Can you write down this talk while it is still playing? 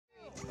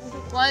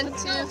1, 2,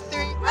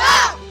 3, row!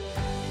 I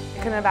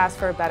couldn't have asked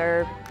for a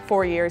better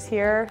 4 years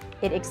here.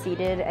 It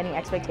exceeded any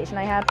expectation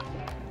I had.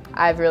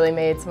 I've really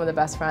made some of the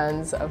best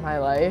friends of my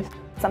life.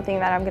 Something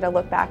that I'm going to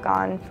look back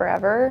on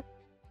forever.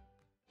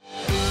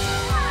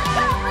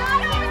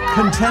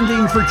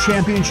 Contending for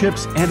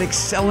championships and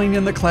excelling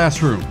in the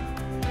classroom,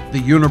 the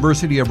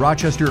University of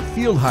Rochester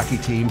field hockey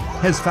team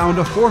has found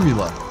a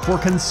formula for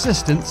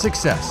consistent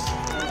success.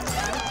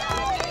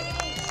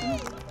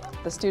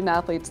 The student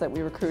athletes that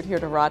we recruit here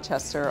to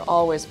Rochester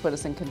always put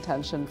us in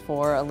contention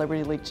for a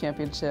Liberty League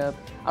championship,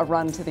 a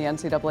run to the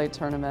NCAA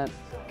tournament.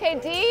 Okay,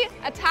 D,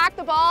 attack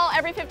the ball.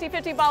 Every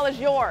 50-50 ball is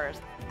yours.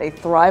 They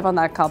thrive on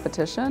that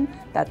competition.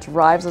 That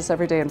drives us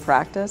every day in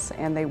practice,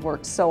 and they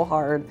work so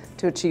hard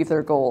to achieve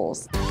their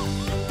goals.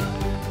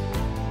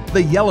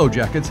 The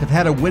Yellowjackets have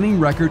had a winning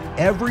record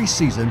every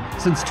season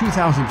since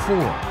 2004.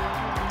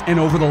 And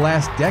over the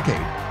last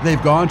decade,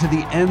 they've gone to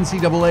the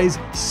NCAA's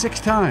 6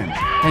 times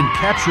and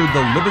captured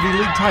the Liberty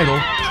League title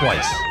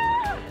twice.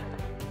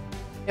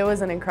 It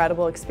was an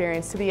incredible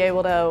experience to be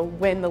able to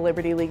win the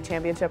Liberty League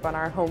championship on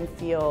our home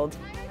field.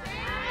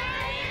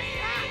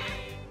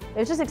 It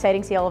was just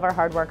exciting to see all of our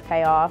hard work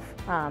pay off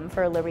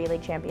for Liberty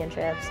League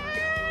championships.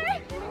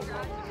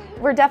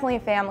 We're definitely a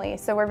family,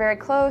 so we're very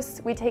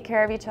close. We take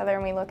care of each other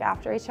and we look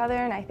after each other,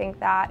 and I think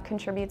that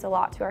contributes a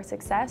lot to our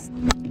success.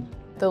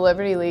 The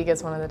Liberty League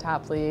is one of the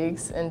top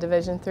leagues in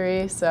Division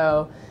III,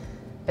 so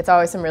it's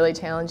always some really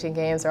challenging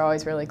games. They're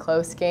always really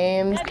close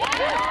games.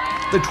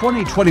 The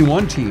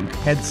 2021 team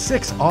had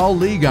 6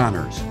 All-League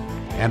honors,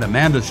 and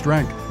Amanda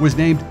Strank was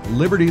named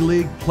Liberty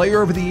League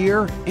Player of the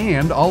Year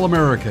and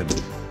All-American.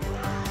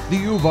 The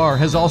U of R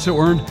has also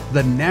earned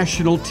the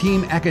National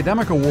Team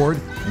Academic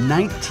Award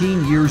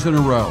 19 years in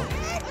a row.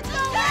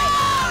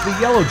 The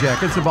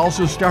Yellowjackets have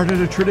also started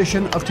a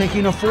tradition of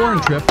taking a foreign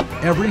trip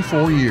every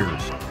 4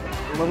 years.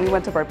 When we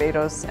went to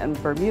Barbados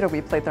and Bermuda, we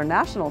played their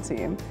national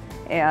team,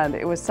 and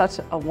it was such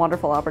a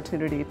wonderful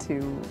opportunity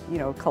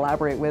to,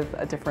 collaborate with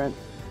a different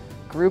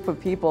group of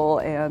people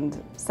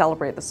and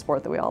celebrate the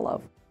sport that we all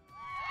love.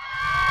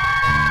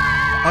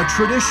 A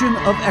tradition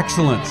of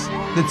excellence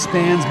that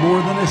spans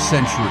more than a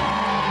century.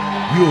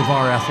 U of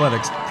R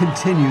athletics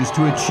continues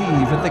to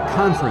achieve at the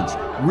conference,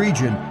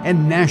 region,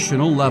 and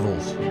national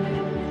levels.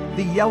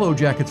 The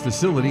Yellowjackets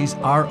facilities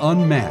are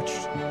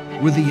unmatched,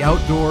 with the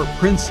outdoor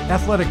Prince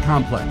Athletic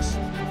Complex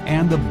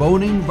and the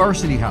Boning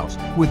Varsity House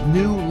with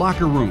new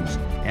locker rooms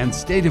and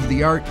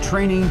state-of-the-art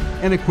training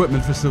and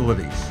equipment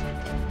facilities.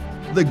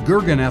 The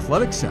Gergen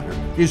Athletic Center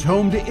is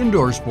home to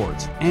indoor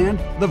sports and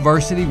the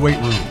varsity weight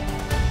room.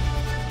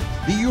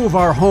 The U of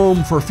R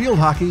home for field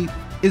hockey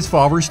is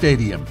Fauber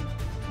Stadium.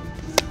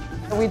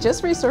 We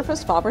just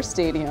resurfaced Fauber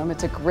Stadium.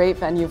 It's a great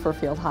venue for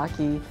field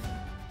hockey.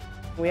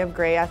 We have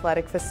great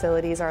athletic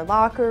facilities, our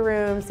locker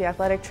rooms, the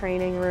athletic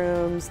training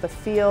rooms, the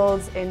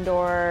fields,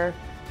 indoor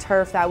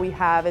turf that we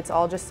have. It's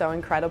all just so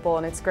incredible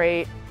and it's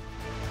great.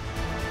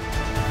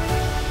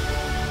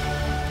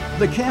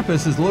 The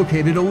campus is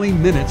located only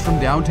minutes from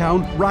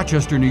downtown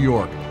Rochester, New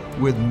York,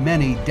 with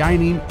many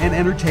dining and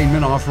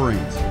entertainment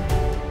offerings.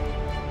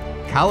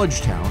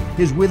 Collegetown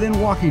is within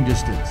walking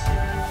distance.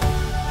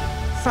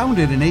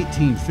 Founded in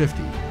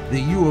 1850, the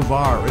U of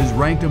R is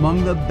ranked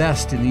among the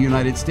best in the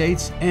United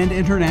States and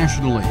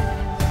internationally.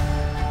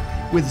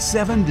 With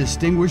 7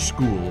 distinguished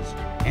schools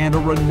and a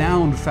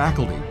renowned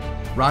faculty,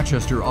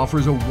 Rochester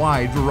offers a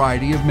wide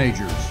variety of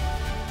majors.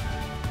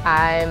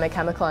 I'm a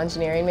chemical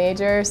engineering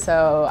major,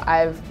 so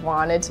I've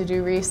wanted to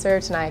do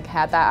research, and I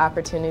had that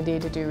opportunity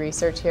to do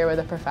research here with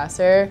a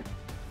professor.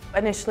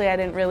 Initially, I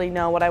didn't really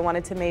know what I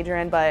wanted to major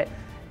in, but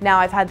now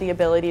I've had the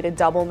ability to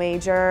double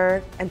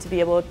major and to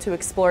be able to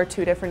explore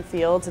 2 different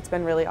fields. It's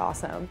been really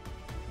awesome.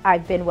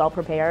 I've been well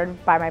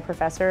prepared by my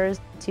professors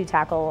to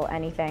tackle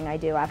anything I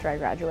do after I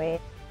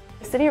graduate.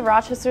 The city of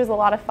Rochester is a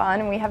lot of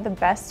fun and we have the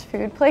best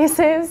food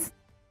places.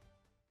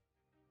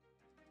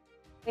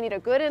 We need a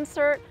good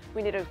insert,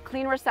 we need a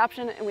clean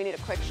reception, and we need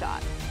a quick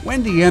shot.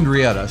 Wendy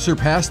Andrietta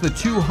surpassed the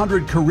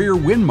 200 career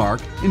win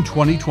mark in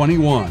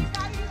 2021.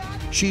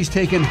 She's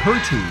taken her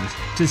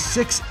teams to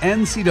 6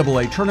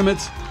 NCAA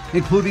tournaments,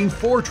 including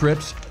 4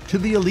 trips to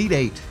the Elite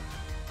 8.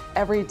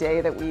 Every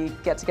day that we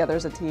get together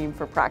as a team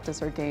for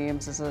practice or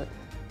games is an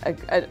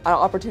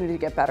opportunity to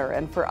get better.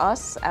 And for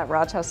us at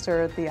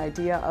Rochester, the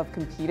idea of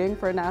competing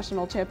for a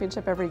national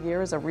championship every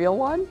year is a real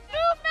one.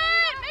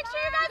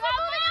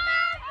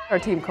 Our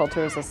team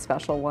culture is a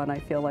special one. I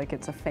feel like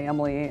it's a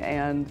family,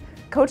 and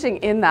coaching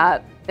in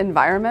that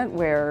environment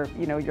where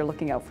you're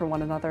looking out for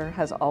one another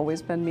has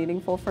always been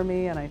meaningful for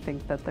me, and I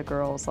think that the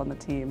girls on the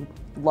team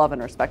love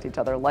and respect each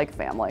other like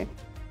family.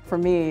 For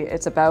me,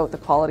 it's about the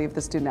quality of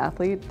the student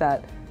athlete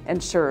that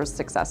ensures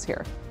success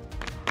here.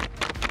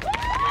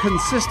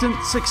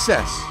 Consistent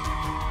success.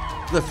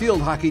 The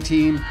field hockey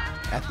team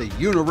at the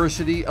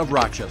University of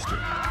Rochester.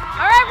 All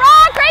right,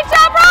 Rob, great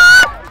job, Rob!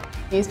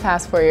 These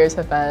past 4 years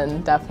have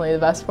been definitely the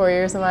best 4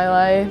 years of my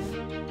life.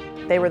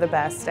 They were the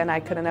best, and I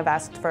couldn't have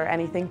asked for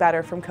anything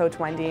better from Coach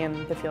Wendy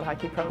and the field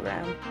hockey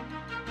program.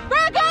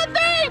 Back on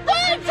 3,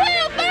 1, 2!